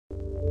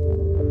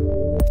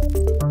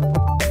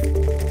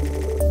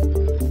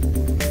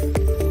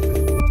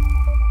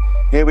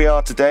Here we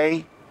are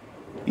today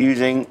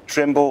using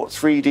Trimble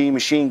 3D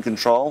machine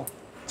control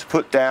to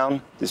put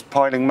down this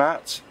piling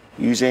mat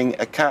using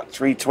a CAT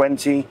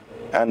 320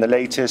 and the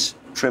latest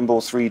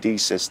Trimble 3D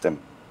system.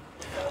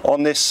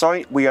 On this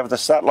site we have the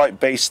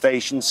satellite base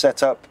station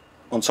set up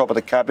on top of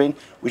the cabin,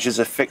 which is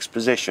a fixed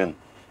position.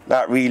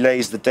 That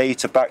relays the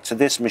data back to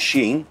this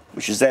machine,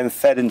 which is then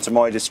fed into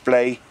my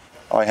display.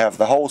 I have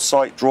the whole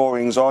site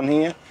drawings on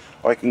here.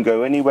 I can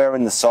go anywhere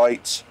in the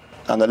site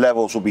and the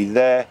levels will be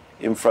there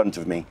in front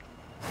of me.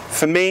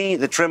 For me,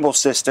 the Trimble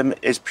system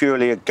is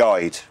purely a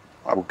guide.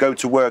 I will go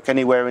to work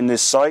anywhere in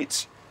this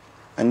site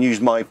and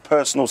use my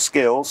personal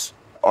skills.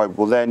 I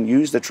will then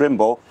use the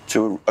Trimble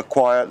to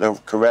acquire the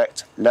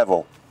correct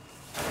level.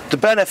 The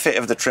benefit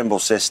of the Trimble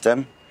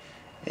system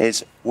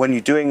is when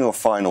you're doing your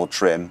final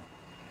trim,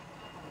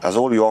 as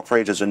all you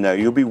operators will know,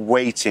 you'll be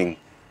waiting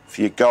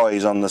for your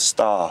guys on the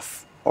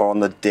staff or on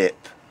the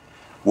dip.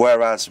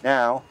 Whereas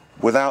now,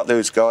 without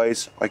those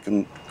guys, I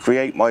can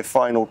create my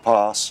final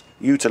pass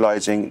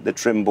utilizing the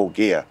Trimble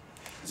gear.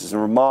 This is a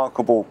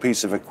remarkable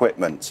piece of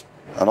equipment,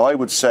 and I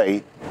would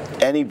say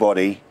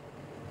anybody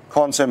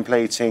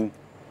contemplating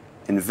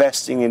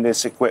investing in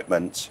this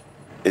equipment,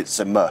 it's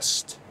a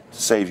must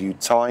to save you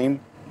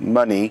time,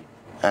 money,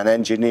 and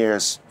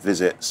engineers'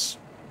 visits.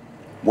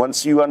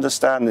 Once you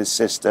understand this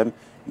system,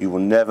 you will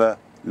never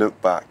look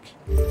back.